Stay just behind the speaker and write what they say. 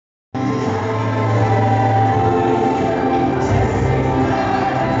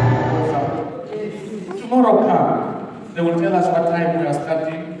They will tell us what time we are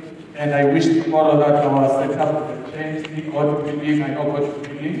starting, and I wish tomorrow that our setup will change. God willing, I know God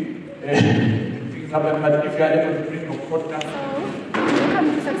willing. Things happen, but if you are able to bring your podcast. Welcome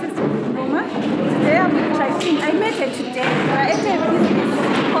to Success Noma. Today I'm trying. I met her today at a business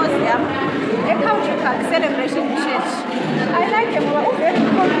symposium at Cowdray Park Celebration Church. I like her. Very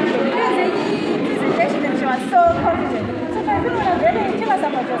confident. Presentation, and she was so confident. So my people are very. Tell us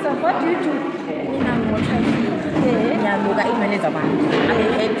about yourself. What do you do? I'm a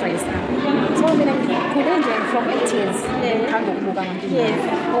hairdresser. So I'm from 8 years.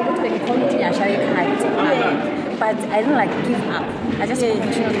 But I don't like give up. I just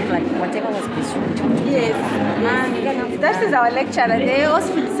continue like whatever was pursued. Yes. And that is our lecturer. They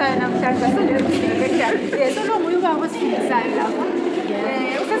also sign up. Yes. So no, we were sign up.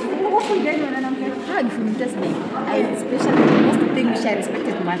 I especially most things which I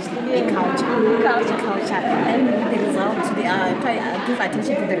respected much culture and the results. They give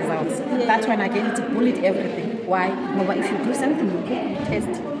attention to the results. That's when I get to bullet everything. Why? No, but if you do something you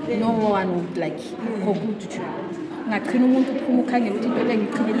test, no one would like go good to you. So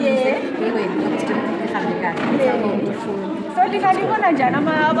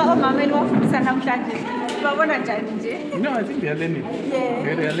No, I think they are learning.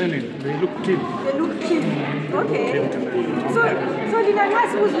 They are learning. They look keen. They look keen. Okay. So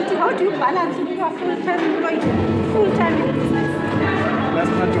how do you balance full-time employment, full-time business?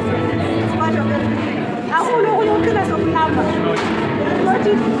 That's part of everything. It's part of everything. How long will you kill us of number? Not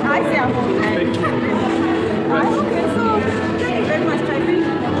if I say I'm okay. Okay, so thank you very much, Travis.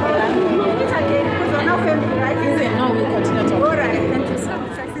 We'll meet again because we're now family, right? no, we continue to. All right. Thank you so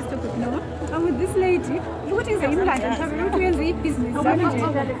much. Success topic now. And with this lady, what is the implant? And business.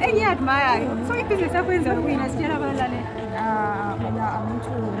 And you admire. So if business happens, I'm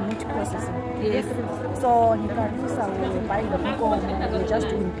into meat processing. Yes. So you can use buy the people we're just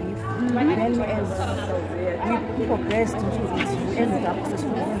doing beef. Then as we progress into it, we ended up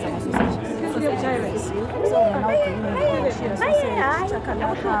successfully in some sausage. So we're now doing sausage,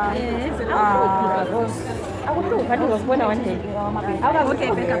 chakalaka, rose. I would do, but it was when I went there. Okay,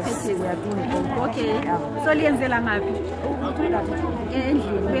 we are doing it. Okay. So lienzela ngapi?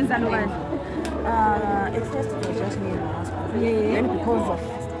 Wenza nobani? At first it was just me and my husband. Then because of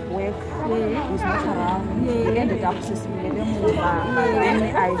work, he's not around. We ended up then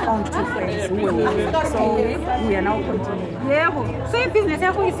I found 2 friends who were with me. So we are now continuing. Yeah. So your business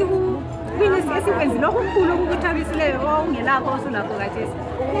yakho esikwenzile okukhulu ukuthabisileyo ongelakho osulapho kathesi.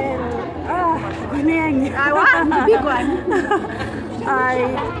 Kuningi. I want the big one.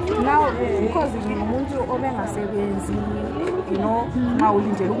 Now because ngimuntu obengasebenzi, you know, now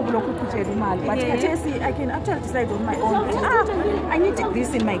but I can actually decide on my own. I need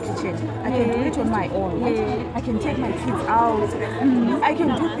this in my kitchen. I can do it on my own. I can take my kids out. I can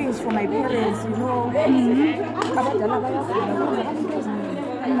do things for my parents, you know.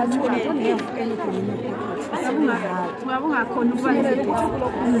 I don't have anything in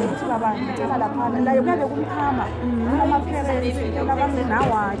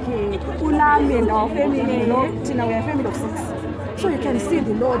my so you can see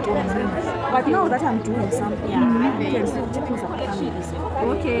the Lord on me. But now that I'm doing something, you can see things are becoming easy.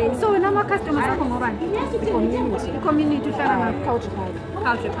 Okay. So when our customers are the community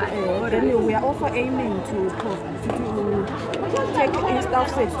Cowdray Park. Then we are also aiming to take staff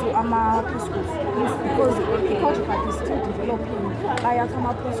sets to our preschools because Cowdray Park is still developing. By our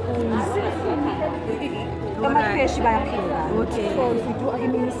preschools, okay. So if we do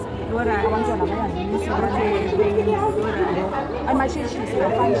evenings,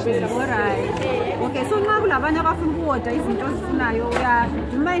 okay, so now we have another order. Do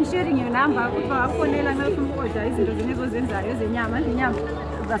you mind sharing your number?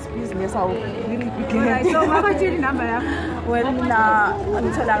 That's business. I'll really be glad. So what about your number? Well, I'm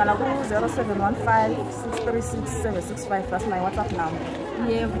 0715 636 765. That's my WhatsApp number.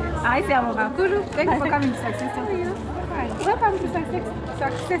 Yeah. I say Kulu. Thank you for coming to Success Talk. Welcome to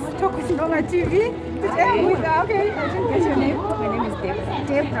Success Talk with Noma TV. Today with okay, I didn't get your name. My name is Deborah.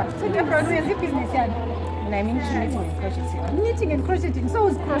 Deborah. So Deborah, where is your business here? And I'm into knitting and crocheting. Knitting and crocheting. So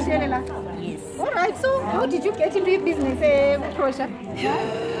is crochet? Yes. All right. So how did you get into your business, crochet?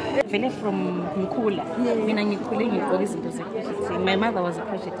 Vele from Nkula. My mother was a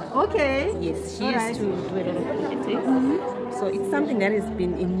crocheter. Okay. Yes, she used to do a lot of crocheting. So it's something that has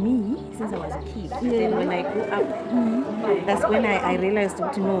been in me since I was a kid. Then when I grew up, that's when I realized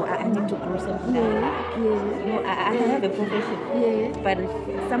that, you know, I need to grow something. You know, I have a profession. But if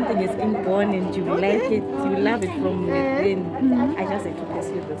something is inborn and you like it, you love it from within, I just had to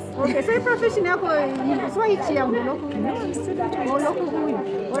pursue this. Okay, so your profession is why it's young.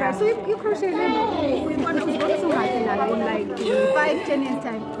 Alright, so you crochet in like 5-10 years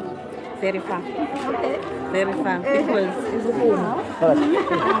time. Very far. Okay. Very far. Because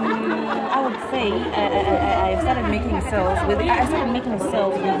I would say I started making sales within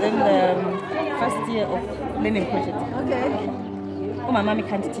the first year of learning crocheting. Okay. Oh, my mommy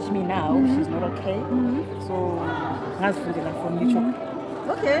can't teach me now. She's not okay. So I from YouTube.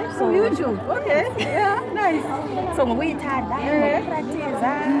 Okay, so YouTube. Okay, yeah, nice. So when we practice,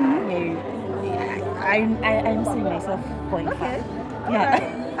 I'm seeing myself going far. Yeah,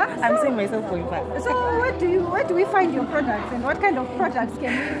 I'm seeing myself going far. So where do we find your products, and what kind of products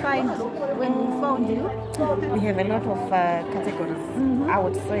can we find when we found you? We have a lot of categories, I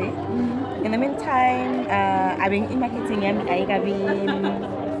would say. In the meantime, I've been in marketing and I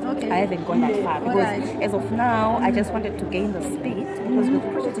haven't gone that far because as of now, I just wanted to gain the speed because with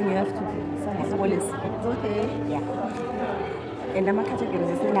crocheting you have to be small and speed. Okay. Yeah. And the categories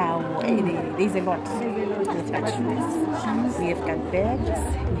is now there's a lot. We have shoes, we have got bags,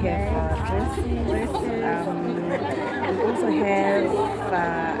 we have dresses, we also have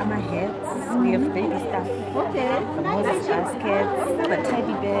hats, we have baby stuff. Okay. The Moses baskets, the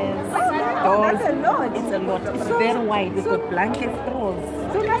teddy bears, dolls. That's a lot. It's a lot. It's very wide. We've got blankets, throws.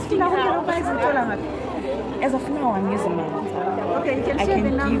 So as of now, I'm using my laptop. Okay, you can I share can the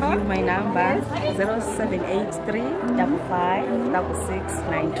number. give you my number, 0783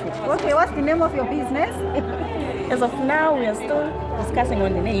 556692. Okay, what's the name of your business? As of now, we are still discussing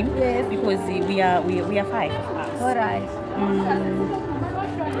on the name because we are 5. All right.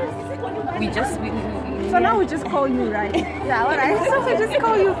 So now we just call you, right? Yeah, all right. So we just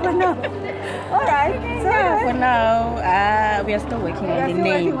call you for now. All right. So for now, we are still working on the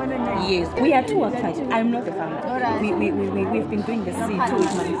name. Yes, we are two actually. I'm not the founder. All right. We've been doing the C2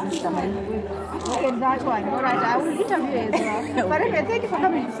 with my sister. Okay, that one. All right, I will interview as well. But anyway, thank you for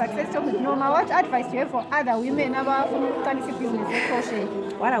coming to Success Talk with Norma. What advice do you have for other women about fancy business like crochet?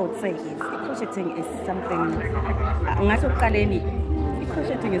 What I would say is crocheting is something.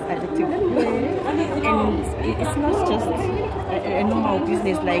 Crocheting is addictive, and it's not just a normal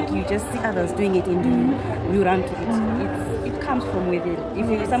business like you just see others doing it and you run to it. It comes from within. If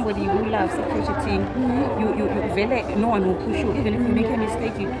you're somebody who loves crocheting, no one will push you. Even if you make a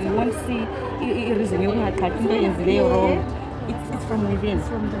mistake, you won't see a reason you're not wrong. It's from within. It's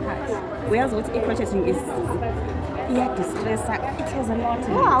from the heart. Whereas what crocheting is, distress. It has a lot.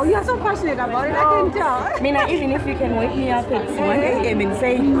 Wow, you are so passionate about it. I can tell. I mean, even if you can wake me up at 1 a.m. and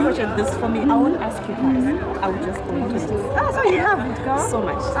say, crochet this for me, I won't ask you twice. I will just go into it. Oh, so you love it, girl? So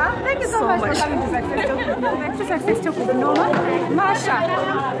much. Thank you so much for coming to Success Talk with Norma. Marsha,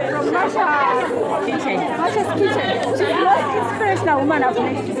 from Marsha's Kitchen. She's the most inspirational woman I've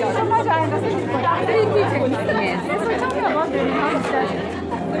met. So Marsha, I understand you've got 3 kitchens. Yes. So tell me about them and how you started.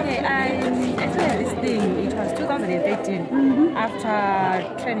 Okay, I started this thing, it was 2013, after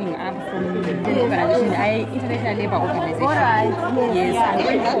training up from the organization, International Labour Organization. Alright, yes. I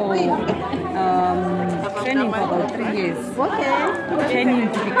went for training for about 3 years. Okay.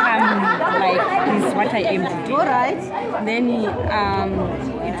 Training to become like this, what I am today. Alright. Then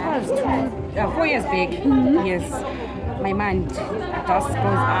it was 4 years back, yes. My mind just goes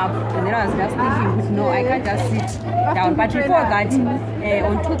up, and then I was just thinking, no, I can't just sit down. But before that,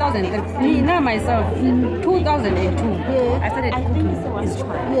 on 2003, now myself, 2002, I started cooking.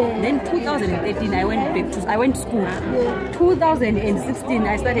 Then 2013, I went to school. 2016,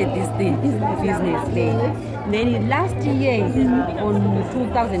 I started this thing, business day. Then last year, on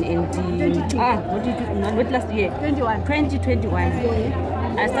 2021,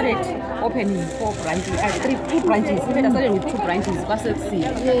 I started opening 4 branches, 2 branches. I started with 2 branches.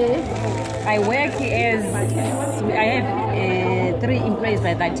 I work as, I have 3 employees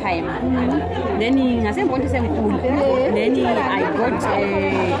by that time. Then I got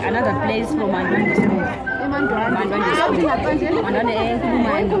another place from Mandwani School.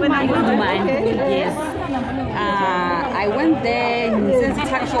 Yes. I went there in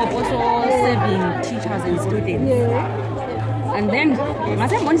Sensitive Shop also serving teachers and students. And then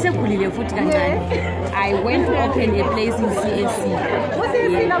I went to open a place in CSC.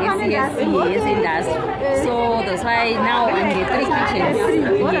 Yes, industry. So that's why now I'm the 3 kitchens.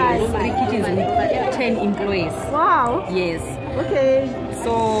 Yes, 3 kitchens with 10 employees. Wow. Yes. Okay.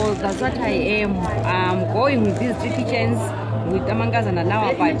 So that's what I am. I'm going with these 3 kitchens with Amangazana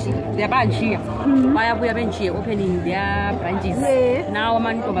now, but they're banshee. We are opening their branches. Now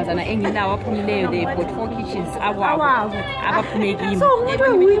Amangazana now they've got 4 kitchens. So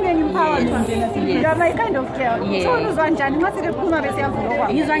women empowerment. You are my kind of girl. Yes. So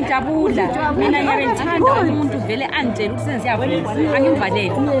Mina ngiyabethanda umuntu vele angitshela ukuthi senziyavuma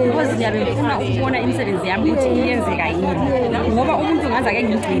angimvalele because ngiyabefuna ukubona imisebenzi yami ukuthi iyenzeka yini ngoba umuntu ngaze ake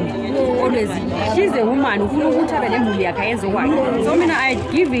ngigcine always she's a woman ufuna ukuthi abe nemuli yakhe yenze kwakhe so mina I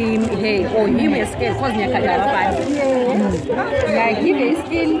give him a skill because ngiyakhathala abantu I give a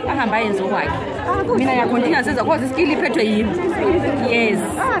skill ahamba yenze kwakhe mina yakontinue senza because skill iphethwe yimi yes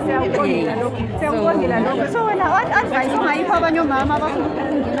siyabongela lokho so wena what advice ungayipha abanye omama abafuna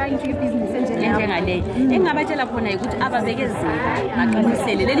ukungena into business njengaleyo engabatshela khona ukuthi ababekezela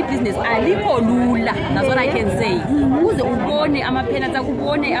aqinisele leli business alikho lula that's what I can say uze ubone ama-penalty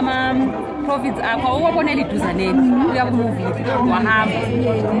akubone ama-profits akho awubonela iduzaneni uyakumuvile wahamba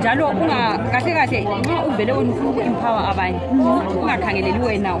njalo kahle kahle nxa uvele wena ufuna uku-empower abanye ungakhangeleli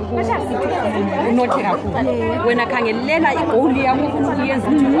wena unothe kakhulu wena khangelela igoal yakho ufuna ukuyenza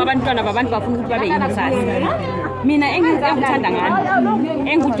ukuthi abantwana babantu bafuna ukuthi babe yimisasi mina engikuthanda ngani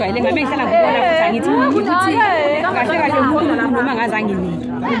engikujwayele ngame ngihlala ngibona futhi angithi ukuthi kahle kahle umuntu noma ngazange nini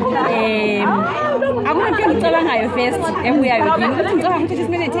akunanto engicabangayo first ebuyayo yini ukuthi ngicabanga ukuthi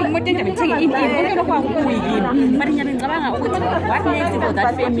simele ngithenge imoto enje ngithenge ini konke lokho akuyini but ngiyabe ngicabanga ukuthi what next for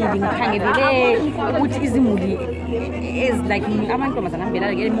that family ngikhangelele ukuthi izimuli like amantombazana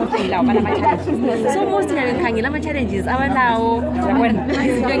ambela ke imoto ilawo banama-challenges so most ngiyabe ngikhangela ama-challenges abalawo yabona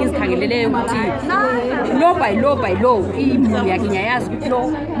izinto engizikhangeleleyo ukuthi low by low imuli yakhe ngiyayazi ukuthi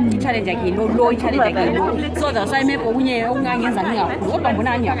lo i-challenge yakhe lo i-challenge yakhe lo so that's why maybe okunye okungangenza ngingakhulu kodwa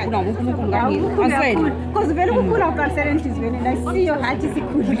mbona ngiyafuna ngonkulunkulu ngaswele because vele ukukhula uqalisele enhliziyweni like siyo hathi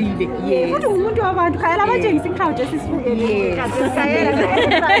sikhulile yes futhi umuntu wabantu khayela abatshengisa ikhawuthi esisibukele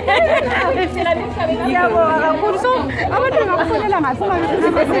yabo kakhulu so abantu bangakufonela ngathi abantu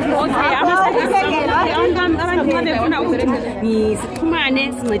befuna ukuthi sixhumane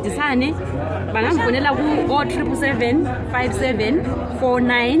sincedisane bangamfonela ku-077 57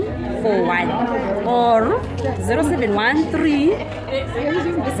 4941 or 0713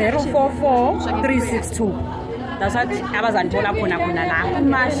 044 362 that's what abazanithola khona la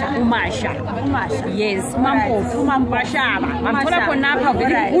umasha yes mampofu mashaba bamthola khona apha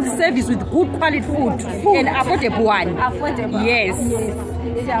very good service with good quality food and affordable one yes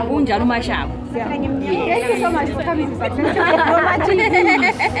unjalo umashaba thank you so much for coming to Success.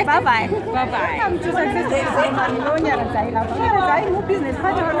 Bye-bye. Welcome to Success. Business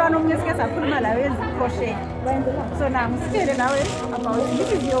so now about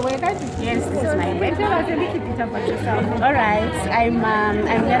this is your work. Yes, this is my work. Tell us a little bit about yourself. All right, I'm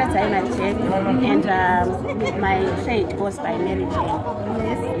Vera and my trade goes by Mary Jane.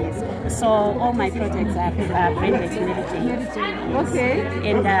 Yes. So all my projects are branded Mary Jane. Okay.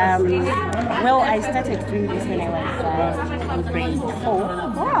 And well, I started doing this when I was in grade 4.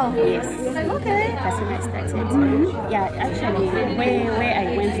 Wow. Yes. Okay. That's when I started. Yeah, actually, where I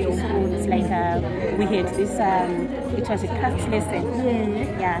went to school, it's like we had this. It was a craft lesson.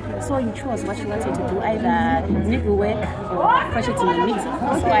 Yeah. So you chose what you wanted to do, either needlework or crocheting and knitting.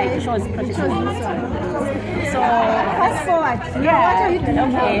 So I chose crocheting and knitting. So fast forward. Yeah. What are you doing?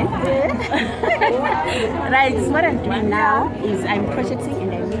 Okay. Right. So what I'm doing now is I'm crocheting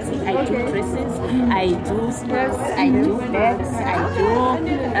and I'm knitting. I do dresses, I do skirts, I do bags, I do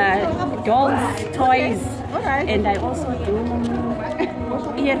dolls, toys, and I also do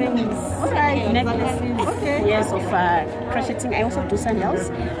earrings, necklaces, yes, of crocheting. I also do sandals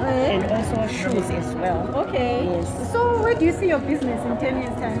and also shoes as well. Okay. Yes. So where do you see your business in 10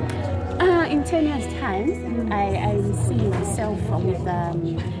 years' time? In 10 years' time, I see myself with, I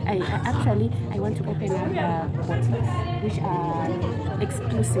want to open up boutiques which are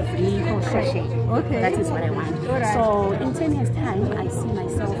exclusively crochet. Okay. That is what I want. So in 10 years' time, I see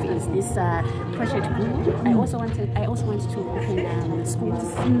myself as this crochet guru. I also want to open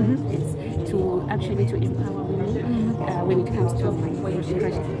schools to actually to empower women when it comes to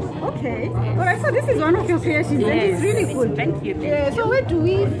crochet. Okay. Alright, so this is one of your creations and it's really cool. Thank you. So where do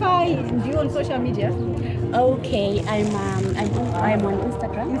we find you on social media? Okay, I'm on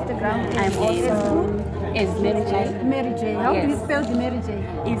Instagram. I'm also as Mary J. Mary J. How do you spell the Mary J?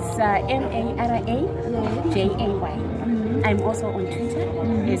 It's MARAJAY. I'm also on Twitter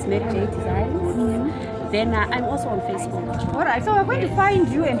as Mary J Designs. Then I'm also on Facebook. Alright, so we're going to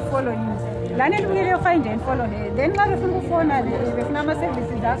find you and follow you. Lana will find and follow her. Then what if you phone the number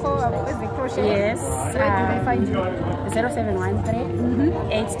services as the crochet? Yes. Where do they find you? 0713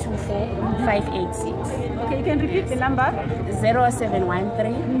 824 586. Okay, you can repeat the number.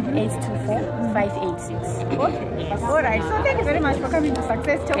 0713 824 586. Okay. Alright, so thank you very much for coming to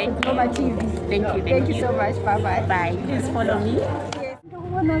Success Talk with Noma TV. Thank you. Thank you so much. Bye bye. Bye. Please follow me. Yes.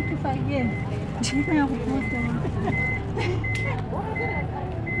 Don't want to forget. So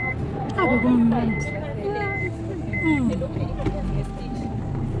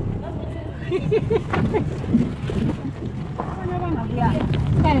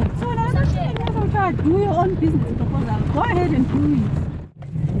now do your own business proposal. Go ahead and do it.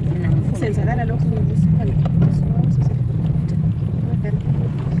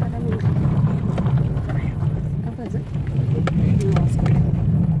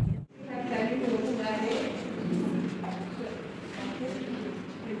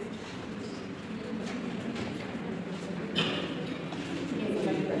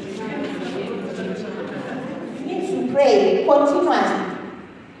 Pray continuously.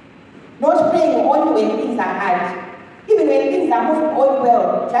 Not praying only when things are hard. Even when things are moving all well,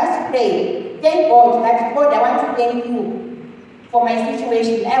 just pray. Thank God that God, I want to thank you for my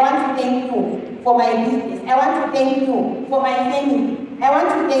situation. I want to thank you for my business. I want to thank you for my family. I want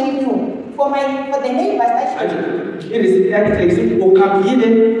to thank you for the neighbors that it is actually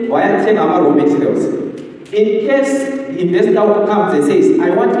why I take our raw materials. In case the investor comes and says, I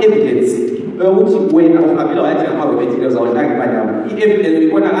want evidence. Which way I have raw materials or like evidence we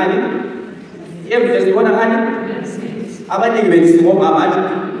want to add evidence we want to add abantu benziwa abantu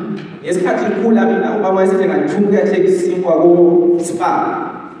esikhathi ikhulu mina ubaba esithi ngajunga take isinkwa ku spa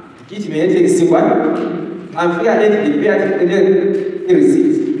kithi me take isinkwa ngafika endiphethe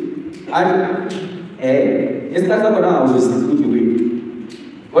receipt and esikhathi sakho na awuzwisisi ukuthi wini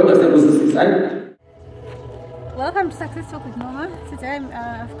kodwa sekuzwisisa. Welcome to Success Talk with Noma. Today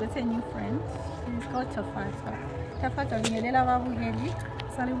I've got a new friend. She's called Tafata. Tafata, ngiyelela babukeli.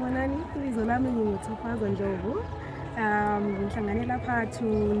 Salibonani, ibizo lami nginguThafaza Ndlovu. Ngihlangane lapha to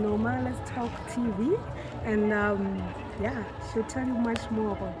Noma Let's Talk TV, and yeah, she'll tell you much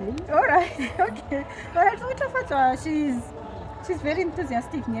more about me. All right, okay. But Tafata, she's very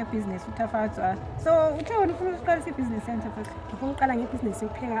enthusiastic in her business. Tafata. So, what do you want to business center? Ngifuna business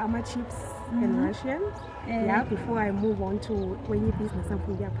yokupheka ama-chips and Russian. Yeah, before I move on to kwenye business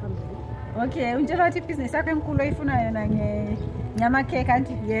ngifuna phambili. Okay, unjela wathi business yakho enkulu oyifuna yona nyama cake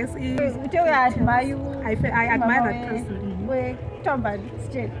anti? Yes, uthe uyadmire I admire that person. We Tomba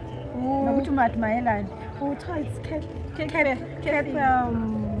still. Nokuthi umadmayelani. Uthiwa it's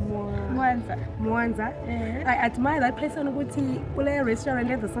Mwanza. I admire that person ukuthi kule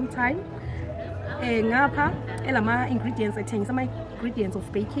restaurant at the same time. Ngapha elama ingredients athengisa ama ingredients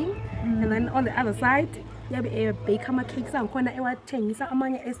of baking, and then on the other side yabe bake ama cakes angikhona ewathengisa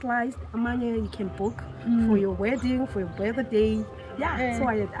amanye sliced, amanye you can book for your wedding, for your birthday. Yeah, so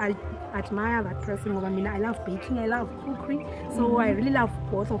I admire that person ngoba mina I love baking, I love cookery, so I really love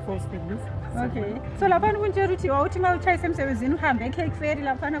both of those things. Okay, so lapha kunjero uthi wawuthi mawuchayisa emsebenzini uhambe cake fair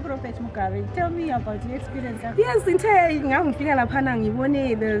lapha ku Robert Mugabe. Tell me about your experience. Yes, inthe ngangifika lapha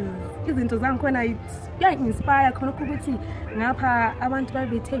ngibone izinto zangikhona inspire khona ukuthi ngapha abantu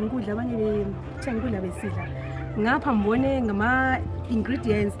babethenga ukudla abanye bethenga ukudla besidla ngapha mbone ngama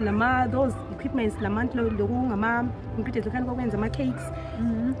ingredients those equipments lamantu lokungama ingredients lokho kokwenza ama cakes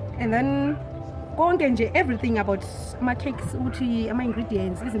and then konke nje everything about ama cakes uthi ama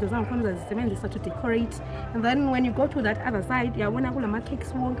ingredients izinto zangikhona uzazisebenzisa to decorate, and then when you go to that other side yabona kulama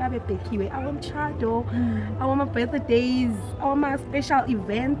cakes wonke abebhekiwe awomshado awama birthdays awama special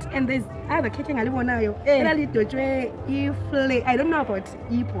event, and there's other cake engalibonayo elalidotshwe ifle I don't know about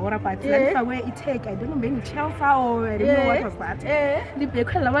ibhora but lalifakwe itag I don't know maybe Chelsea or I don't know what was that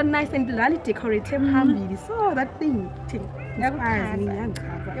libhekwe laba nice and lalidecorate phambili, so that thing ngiyakwazi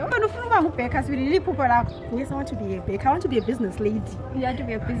ngiyangichaza. Yona ufuna ukuba ngubhaker sibili liphupho lakho? Yes, I want to be a baker. I want to be a business lady. You want to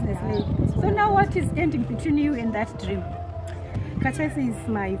be a business lady. So now what is standing between you and that dream? Khathesi is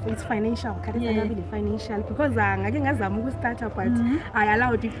it's financial. Khathesi is financial because ngake ngazama uku-start up but I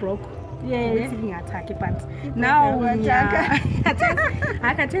allowed it broke. Yes, but now I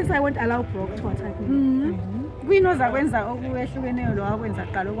won't allow broke to attack me. Kwinoza kwenza okuhlukeneyo lo wakwenza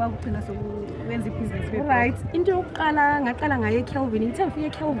qala okwakugcina wenza ibhizinisi right into yokuqala ngaqala ngaye eKelvin ngithe ngifike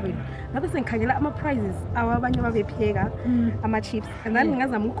eKelvin ngabe sengikhangela ama-prizes abanye ababepheka ama-chips and then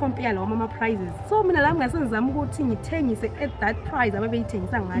ngingazama ukucompare lawo ama-prizes so mina lami ngase ngizama ukuthi ngithengise at that price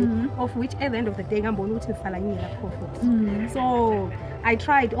ababeyithengisa ngayo of which at the end of the day ngambona ukuthi ngihlala ngingela profit so I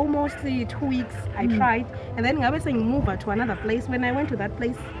tried almost 2 weeks I tried and then ngabe sengimove to another place when I went to that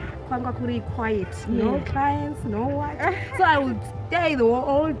place quiet, no clients, no what. So I would stay the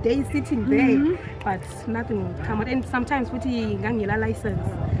whole day sitting there, but nothing would come out. And sometimes with the ngangela license,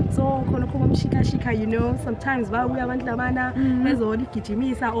 so shika, you know. Sometimes we abantu labana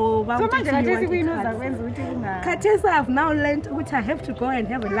bezogijimisa or so I've now learned which I have to go and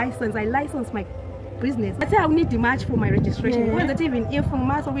have a license. I license my business. I say I need the match for my registration. When that even if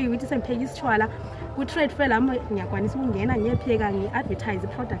we which is pages chwala. We trade fair ngiyakwanisa ukungena ngiyepheka ngi-advertise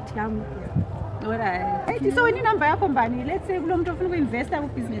product yami. Alright. So ini number yakho mbani? Let's say kulo muntu ofuna uku-investa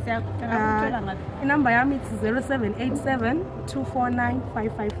ku-business yakho. Ngakuthola ngapi? Inumber yami it's 0787 249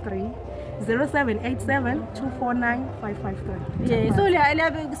 553. 0787 249 553. Yeah, so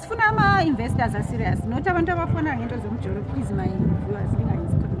sifuna ama-investors are serious. Not abantu abafuna ngento zomjolo, please my viewers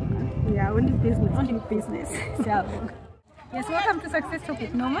lingayisikho. Yeah, only business. Only business. Yes, welcome to Success Talk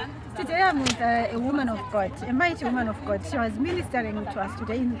with Noma. Today I'm with a woman of God, a mighty woman of God. She was ministering to us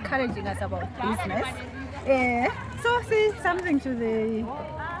today, encouraging us about business. So say something to the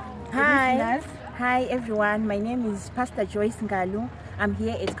listeners. Hi everyone, my name is Pastor Joyce Ngalu. I'm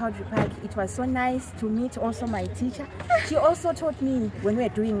here at Cowdray Park. It was so nice to meet also my teacher. She also taught me when we were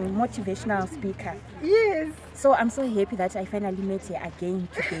doing motivational speaker. Yes. So I'm so happy that I finally met her again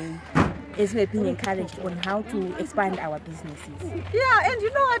today. As we're being encouraged on how to expand our businesses. Yeah, and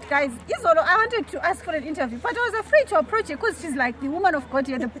you know what, guys? Isolo, I wanted to ask for an interview, but I was afraid to approach her because she's like the woman of God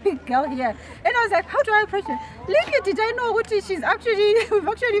here, the big girl here. And I was like, how do I approach her? Little did I know what we've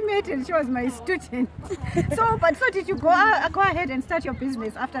actually met and she was my student. So did you go ahead and start your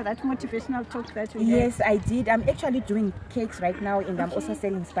business after that motivational talk that you had? Yes, I did. I'm actually doing cakes right now and I'm also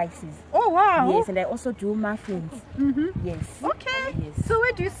selling spices. Oh, wow. Yes, and I also do muffins. Yes. Okay. Yes. So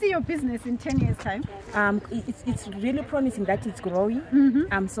where do you see your business in 10 years' time? It's really promising that it's growing.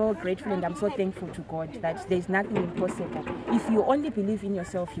 I'm so grateful and I'm so thankful to God that there's nothing impossible. If you only believe in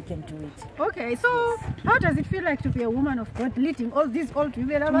yourself, you can do it. Okay, so how does it feel like to be a woman of God leading all these old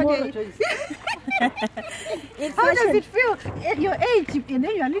women? How does it feel at your age and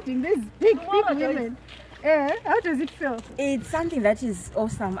then you're leading these big women? How does it feel? It's something that is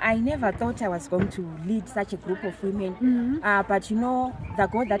awesome. I never thought I was going to lead such a group of women. But you know, the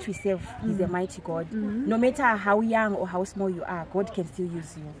God that we serve is a mighty God. No matter how young or how small you are, God can still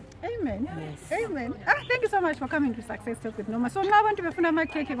use you. Amen. Yes. Amen. Thank you so much for coming to Success Talk with Noma. So now I want to befuna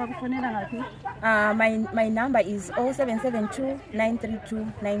makeke bakufonela ngapi? My number is 0772 932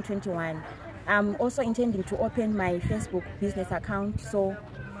 921. I'm also intending to open my Facebook business account, so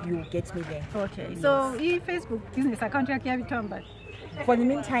you get me there. Okay. Yes. So Facebook business account yakhe yabitomba. For the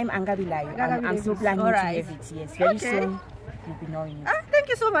meantime, Angabilayo. I'm still planning to have it. Yes, very soon you'll be knowing it. Thank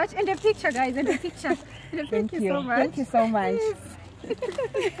you so much. And the picture, guys, and the picture. Thank you so much. Thank you so much. Yes.